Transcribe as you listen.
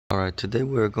Alright, today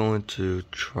we're going to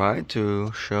try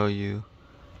to show you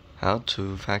how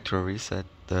to factory reset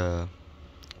the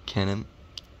Canon.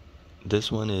 This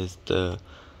one is the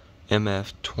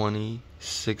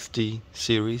MF269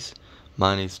 series.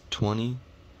 Mine is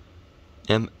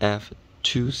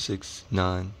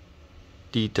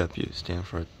MF269DW, stand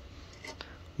for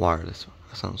wireless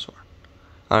sensor.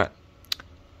 Alright,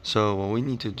 so what we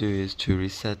need to do is to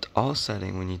reset all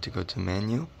settings. We need to go to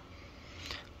menu.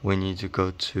 We need to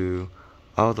go to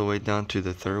all the way down to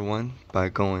the third one by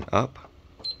going up,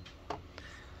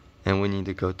 and we need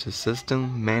to go to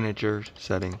System Manager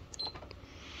setting.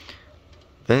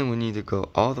 Then we need to go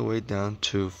all the way down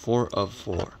to 4 of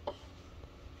 4.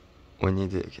 We need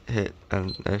to hit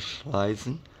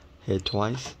initializing, hit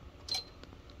twice,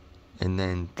 and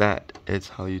then that is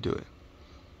how you do it.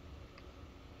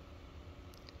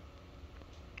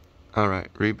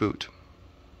 Alright, reboot.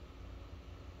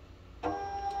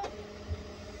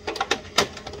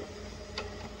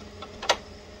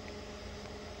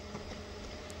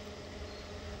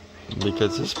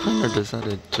 Because this printer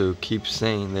decided to keep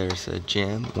saying there's a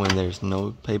jam when there's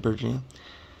no paper jam,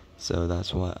 so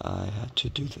that's why I had to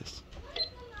do this.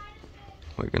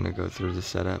 We're gonna go through the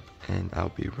setup and I'll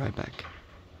be right back.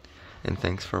 And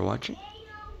thanks for watching,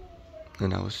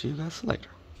 and I will see you guys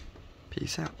later.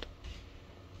 Peace out.